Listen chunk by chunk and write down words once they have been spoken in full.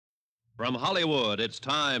From Hollywood, it's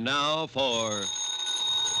time now for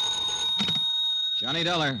Johnny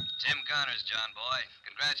Dollar. Tim Connors, John boy.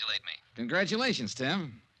 Congratulate me. Congratulations,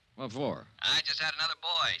 Tim. What for? I just had another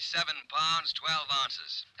boy. 7 pounds, 12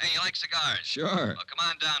 ounces. Hey, you like cigars? Sure. Well, come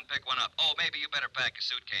on down and pick one up. Oh, maybe you better pack a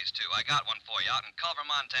suitcase, too. I got one for you out in Culver,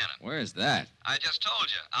 Montana. Where's that? I just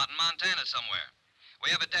told you. Out in Montana somewhere.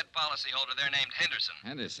 We have a debt policyholder there named Henderson.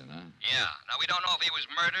 Henderson, huh? Yeah. Now, we don't know if he was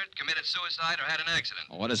murdered, committed suicide, or had an accident.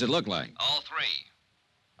 Well, what does it look like? All three.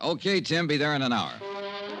 Okay, Tim, be there in an hour.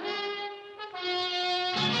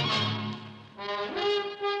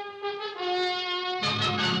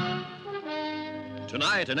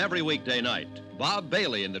 Tonight and every weekday night, Bob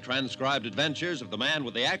Bailey in the transcribed adventures of the man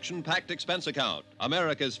with the action-packed expense account,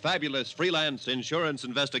 America's fabulous freelance insurance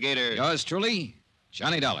investigator. Yours truly,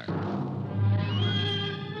 Johnny Dollar.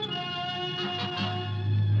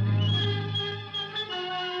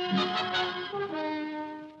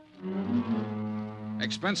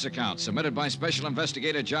 Expense account submitted by Special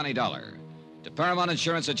Investigator Johnny Dollar to Paramount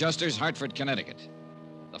Insurance Adjusters, Hartford, Connecticut.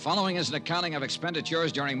 The following is an accounting of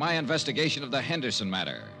expenditures during my investigation of the Henderson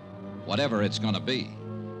matter, whatever it's going to be.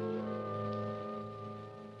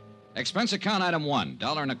 Expense account item 1,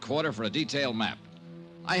 $1.25 for a detailed map.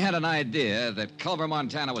 I had an idea that Culver,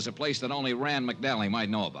 Montana was a place that only Rand McNally might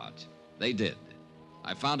know about. They did.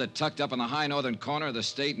 I found it tucked up in the high northern corner of the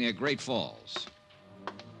state near Great Falls.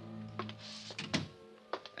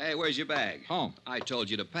 Hey, where's your bag? Home. I told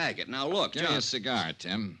you to pack it. Now, look, Give me a cigar,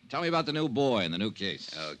 Tim. Tell me about the new boy and the new case.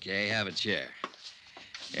 Okay, have a chair.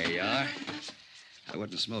 There you are. I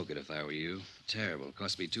wouldn't smoke it if I were you. Terrible.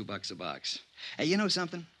 Cost me $2 a box. Hey, you know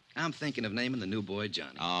something? I'm thinking of naming the new boy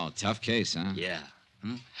Johnny. Oh, tough case, huh? Yeah.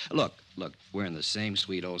 Look, we're in the same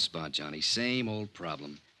sweet old spot, Johnny. Same old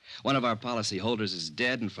problem. One of our policy holders is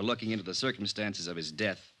dead, and for looking into the circumstances of his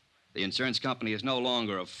death, the insurance company is no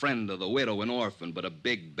longer a friend of the widow and orphan, but a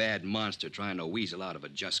big, bad monster trying to weasel out of a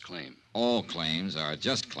just claim. All claims are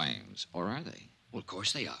just claims, or are they? Well, of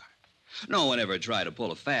course they are. No one ever tried to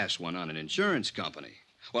pull a fast one on an insurance company.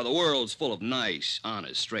 Well, the world's full of nice,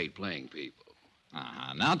 honest, straight-playing people.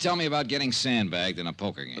 Uh-huh. Now tell me about getting sandbagged in a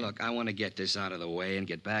poker game. Look, I want to get this out of the way and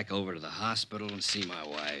get back over to the hospital and see my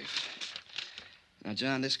wife. Now,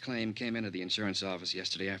 John, this claim came into the insurance office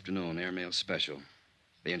yesterday afternoon, airmail special.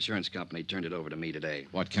 The insurance company turned it over to me today.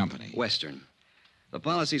 What company? Western. The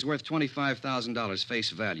policy's worth $25,000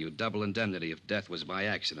 face value, double indemnity if death was by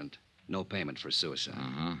accident. No payment for suicide.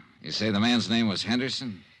 Uh-huh. You say the man's name was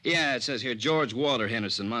Henderson? Yeah, it says here, George Walter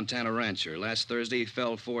Henderson, Montana rancher. Last Thursday, he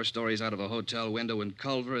fell 4 stories out of a hotel window in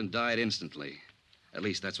Culver and died instantly. At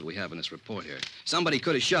least that's what we have in this report here. Somebody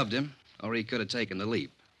could have shoved him, or he could have taken the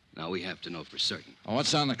leap. Now, we have to know for certain. Oh,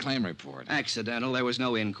 what's on the claim report? Accidental. There was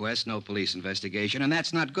no inquest, no police investigation, and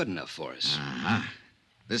that's not good enough for us. Uh-huh.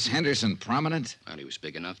 This Henderson prominent? And he was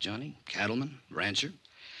big enough, Johnny. Cattleman, rancher.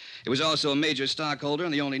 He was also a major stockholder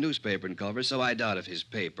in the only newspaper in Culver, so I doubt if his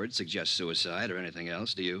paper'd suggest suicide or anything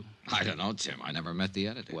else, do you? I don't know, Tim. I never met the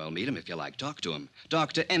editor. Well, meet him if you like. Talk to him.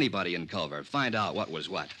 Talk to anybody in Culver. Find out what was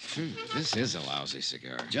what. This is a lousy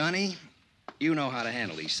cigar. Johnny, you know how to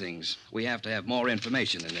handle these things. We have to have more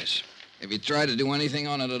information than this. Have you tried to do anything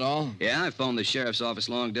on it at all? Yeah, I phoned the sheriff's office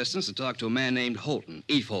long distance and talked to a man named Holton,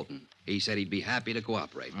 Eve Holton. He said he'd be happy to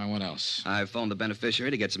cooperate. What else? I phoned the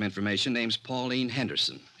beneficiary to get some information. Name's Pauline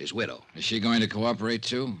Henderson, his widow. Is she going to cooperate,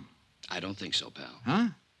 too? I don't think so, pal. Huh?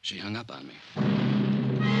 She hung up on me.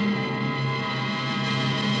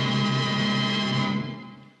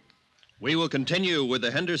 We will continue with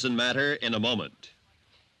the Henderson matter in a moment.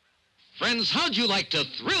 Friends, how'd you like to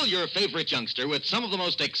thrill your favorite youngster with some of the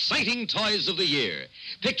most exciting toys of the year?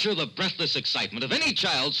 Picture the breathless excitement of any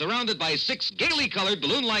child surrounded by 6 gaily colored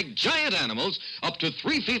balloon-like giant animals up to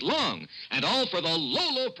 3 feet long, and all for the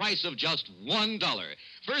low, low price of just $1.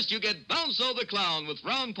 First, you get Bounzo the clown with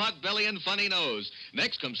round pot belly and funny nose.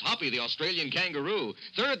 Next comes Hoppy the Australian kangaroo.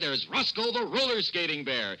 Third, there's Roscoe the roller skating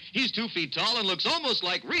bear. He's 2 feet tall and looks almost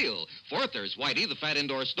like real. Fourth, there's Whitey the fat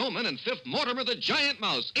indoor snowman. And fifth, Mortimer the giant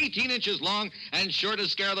mouse, 18 inches long and sure to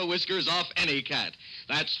scare the whiskers off any cat.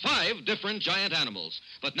 That's 5 different giant animals.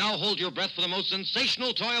 But now hold your breath for the most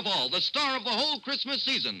sensational toy of all, the star of the whole Christmas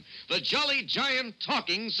season, the jolly giant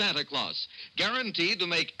talking Santa Claus. Guaranteed to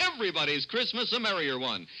make everybody's Christmas a merrier one.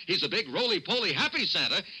 one. He's a big, roly-poly, happy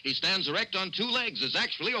Santa. He stands erect on 2 legs, is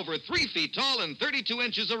actually over 3 feet tall and 32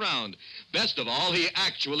 inches around. Best of all, he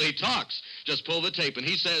actually talks. Just pull the tape and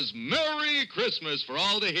he says, Merry Christmas for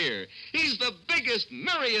all to hear. He's the biggest,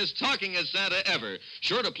 merriest, talkingest Santa ever.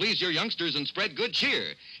 Sure to please your youngsters and spread good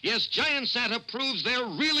cheer. Yes, Giant Santa proves there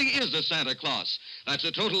really is a Santa Claus. That's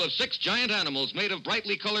a total of 6 giant animals made of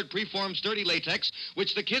brightly colored preformed sturdy latex,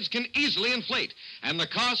 which the kids can easily inflate. And the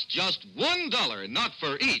cost just $1, not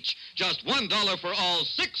for each. Just $1 for all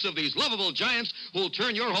 6 of these lovable giants who'll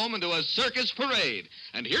turn your home into a circus parade.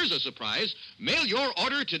 And here's a surprise. Mail your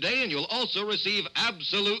order today and you'll also receive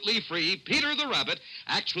absolutely free Peter the Rabbit,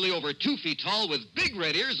 actually over 2 feet tall with big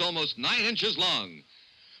red ears almost 9 inches long.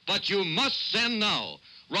 But you must send now.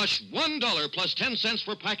 Rush $1 plus 10 cents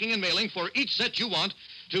for packing and mailing for each set you want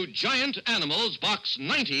to Giant Animals, Box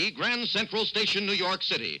 90, Grand Central Station, New York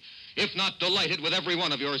City. If not delighted with every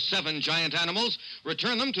one of your 7 giant animals,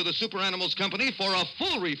 return them to the Super Animals Company for a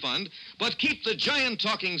full refund, but keep the giant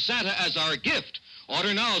talking Santa as our gift.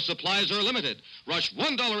 Order now. Supplies are limited. Rush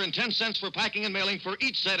 $1.10 for packing and mailing for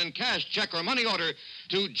each set in cash, check, or money order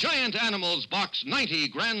to Giant Animals, Box 90,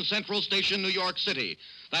 Grand Central Station, New York City.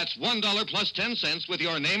 That's $1 plus 10 cents with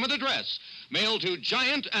your name and address. Mail to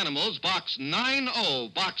Giant Animals, Box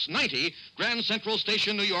 90, Box 90, Grand Central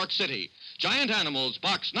Station, New York City. Giant Animals,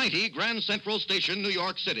 Box 90, Grand Central Station, New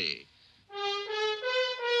York City.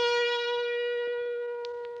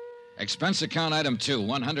 Expense account item 2,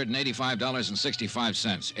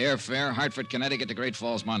 $185.65. Airfare, Hartford, Connecticut to Great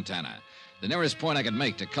Falls, Montana. The nearest point I could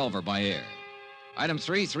make to Culver by air. Item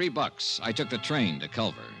 3, $3. I took the train to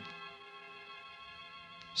Culver.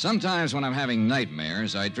 Sometimes when I'm having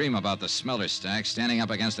nightmares, I dream about the smelter stack standing up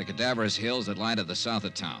against the cadaverous hills that lie to the south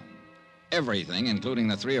of town. Everything, including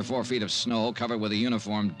the 3 or 4 feet of snow covered with a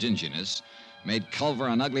uniform dinginess, made Culver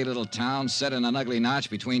an ugly little town set in an ugly notch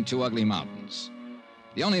between 2 ugly mountains.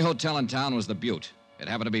 The only hotel in town was the Butte. It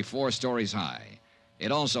happened to be 4 stories high.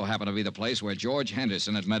 It also happened to be the place where George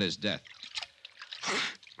Henderson had met his death.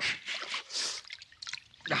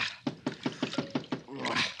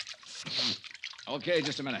 Okay,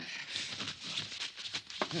 just a minute.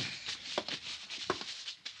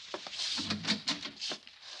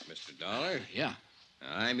 Mr. Dollar? Yeah.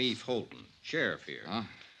 I'm Eve Holton, sheriff here. Huh?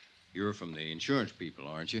 You're from the insurance people,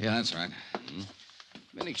 aren't you? Yeah, that's right.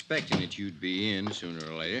 Been expecting that you'd be in sooner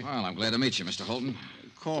or later. Well, I'm glad to meet you, Mr. Holton.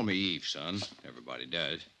 Call me Eve, son. Everybody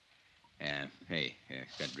does. Hey,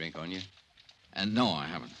 got a drink on you? And no, I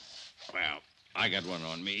haven't. Well, I got one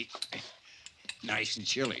on me. Nice and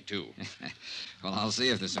chilly, too. Well, I'll see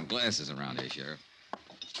if there's some glasses around here, Sheriff.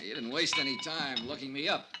 You didn't waste any time looking me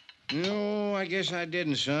up. No, I guess I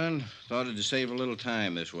didn't, son. Thought it'd save a little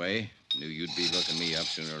time this way. Knew you'd be looking me up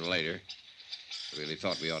sooner or later. Really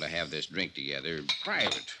thought we ought to have this drink together.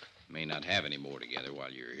 Private. May not have any more together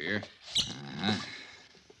while you're here. Uh-huh.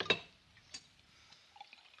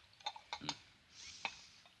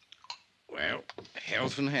 Well,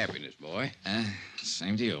 health and happiness, boy.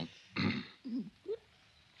 Same to you.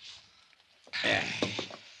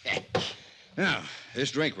 Now,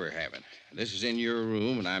 this drink we're having. This is in your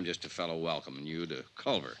room, and I'm just a fellow welcoming you to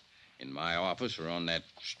Culver. In my office or on that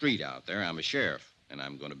street out there, I'm a sheriff, and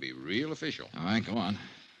I'm going to be real official. All right, go on.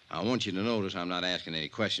 I want you to notice I'm not asking any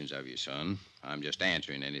questions of you, son. I'm just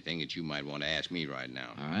answering anything that you might want to ask me right now.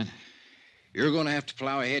 All right. You're going to have to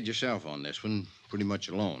plow ahead yourself on this one, pretty much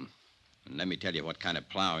alone. And let me tell you what kind of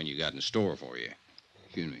plowing you got in store for you.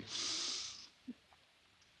 Excuse me.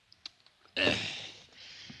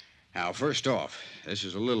 Now, first off, this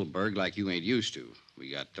is a little burg like you ain't used to. We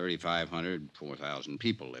got 3,500, 4,000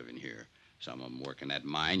 people living here. Some of them working that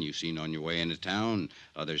mine you've seen on your way into town.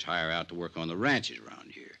 Others hire out to work on the ranches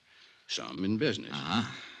around here. Some in business. Uh-huh.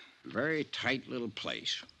 Very tight little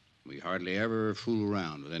place. We hardly ever fool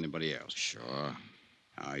around with anybody else. Sure.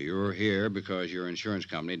 Now, you're here because your insurance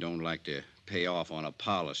company don't like to pay off on a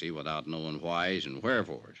policy without knowing whys and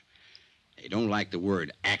wherefores. They don't like the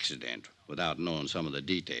word accident without knowing some of the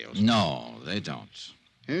details. No, they don't.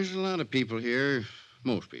 There's a lot of people here,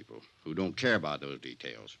 most people, who don't care about those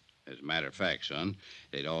details. As a matter of fact, son,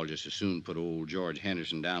 they'd all just as soon put old George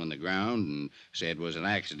Henderson down on the ground and say it was an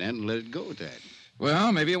accident and let it go at that.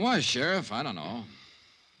 Well, maybe it was, Sheriff. I don't know.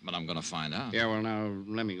 But I'm going to find out. Yeah, well, now,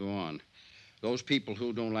 let me go on. Those people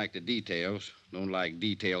who don't like the details don't like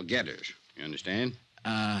detail getters. You understand?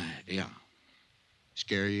 Yeah.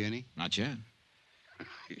 Scare you any? Not yet.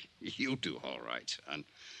 You do all right, son.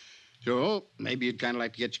 So, maybe you'd kind of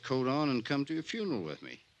like to get your coat on and come to your funeral with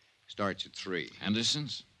me. Starts at 3.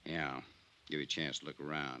 Henderson's? Yeah. Give you a chance to look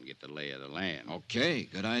around, get the lay of the land. Okay,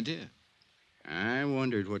 good idea. I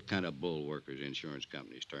wondered what kind of bull workers insurance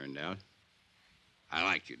companies turned out. I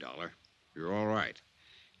like you, Dollar. You're all right.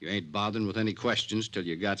 You ain't bothering with any questions till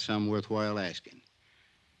you got some worthwhile asking.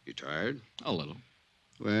 You tired? A little.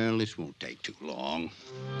 Well, this won't take too long.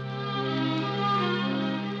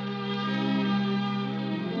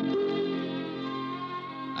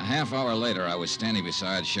 A half hour later, I was standing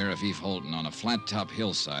beside Sheriff Eve Holton on a flat-top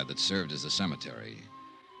hillside that served as a cemetery.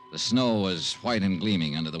 The snow was white and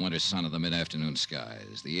gleaming under the winter sun of the mid-afternoon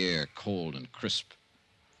skies, the air cold and crisp.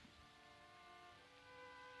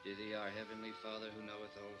 To thee, our heavenly Father, who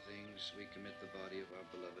knoweth all things, we commit the body of our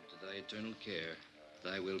beloved to thy eternal care.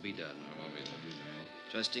 Thy will be done.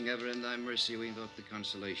 Trusting ever in thy mercy, we invoke the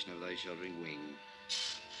consolation of thy sheltering wing.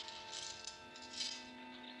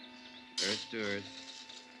 Earth to earth,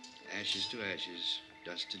 ashes to ashes,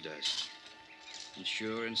 dust to dust. In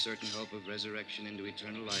sure and certain hope of resurrection into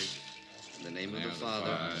eternal life, in the name of the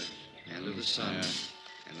Father, and of the Son,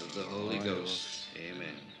 and of the Holy Ghost.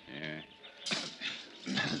 Amen.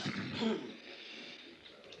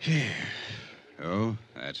 Yeah. Oh,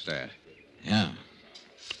 that's that. Yeah.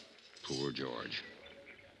 Poor George.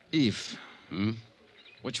 Eve. Hmm?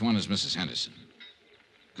 Which one is Mrs. Henderson?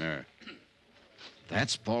 There.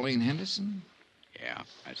 That's Pauline Henderson? Yeah,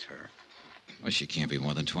 that's her. Well, she can't be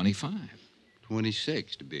more than 25.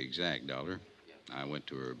 26, to be exact, Dollar. I went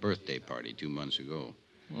to her birthday party 2 months ago.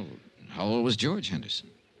 Well, how old was George Henderson?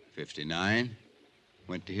 59.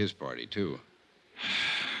 Went to his party, too.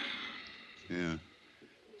 Yeah.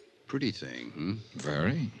 Pretty thing, hmm?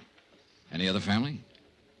 Very. Any other family?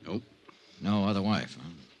 Nope. No other wife, huh?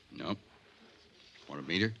 Nope. Want to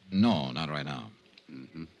meet her? No, not right now.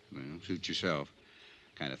 Mm-hmm. Well, suit yourself.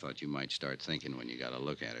 Kind of thought you might start thinking when you got a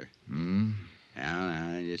look at her. Hmm?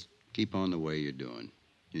 Now, just keep on the way you're doing.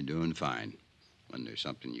 You're doing fine. When there's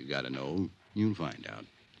something you got to know, you'll find out.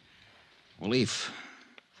 Well, Eve,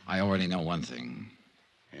 I already know one thing.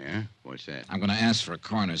 Yeah? What's that? I'm going to ask for a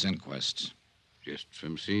coroner's inquest. Just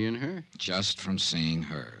from seeing her? Just from seeing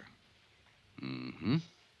her. Mm-hmm.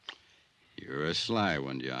 You're a sly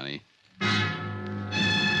one, Johnny.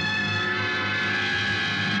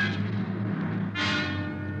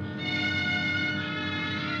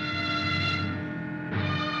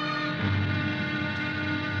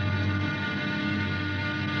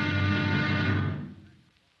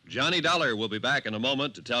 Johnny Dollar will be back in a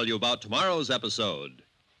moment to tell you about tomorrow's episode.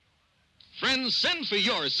 Friends, send for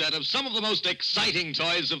your set of some of the most exciting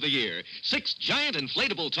toys of the year. 6 giant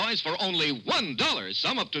inflatable toys for only $1,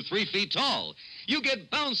 some up to 3 feet tall. You get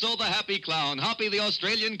Bounce-O the happy clown, Hoppy the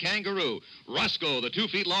Australian kangaroo, Roscoe the 2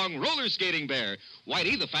 feet long roller skating bear,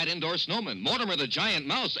 Whitey the fat indoor snowman, Mortimer the giant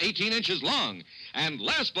mouse 18 inches long, and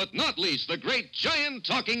last but not least, the great giant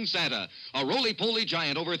talking Santa, a roly-poly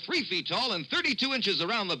giant over 3 feet tall and 32 inches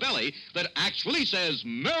around the belly that actually says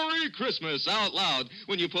Merry Christmas out loud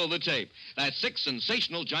when you pull the tape. That's 6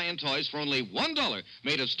 sensational giant toys for only $1,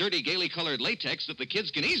 made of sturdy, gaily colored latex that the kids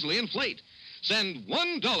can easily inflate. Send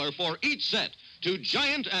 $1 for each set to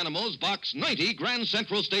Giant Animals, Box 90, Grand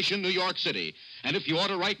Central Station, New York City. And if you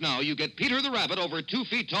order right now, you get Peter the Rabbit over 2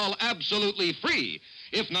 feet tall absolutely free.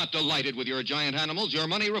 If not delighted with your giant animals, your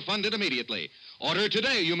money refunded immediately. Order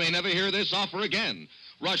today. You may never hear this offer again.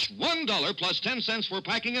 Rush $1 plus 10 cents for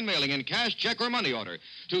packing and mailing in cash, check, or money order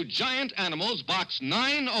to Giant Animals, Box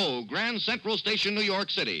 90, Grand Central Station, New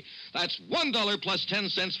York City. That's $1 plus 10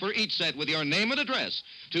 cents for each set with your name and address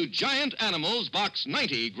to Giant Animals, Box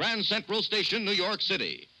 90, Grand Central Station, New York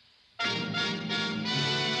City.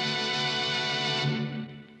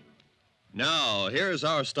 Now, here's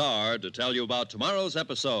our star to tell you about tomorrow's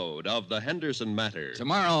episode of The Henderson Matter.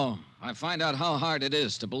 Tomorrow, I find out how hard it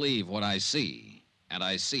is to believe what I see. And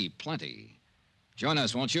I see plenty. Join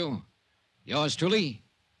us, won't you? Yours truly,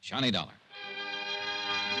 Johnny Dollar.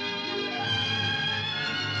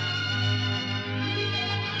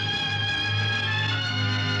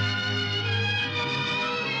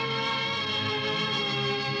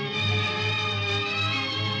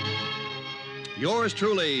 Yours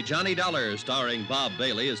truly, Johnny Dollar, starring Bob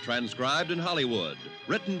Bailey, is transcribed in Hollywood.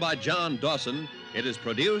 Written by John Dawson, it is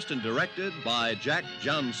produced and directed by Jack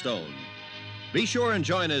Johnstone. Be sure and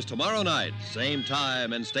join us tomorrow night, same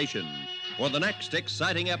time and station, for the next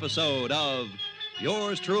exciting episode of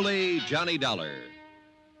Yours truly, Johnny Dollar.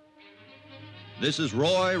 This is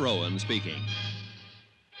Roy Rowan speaking.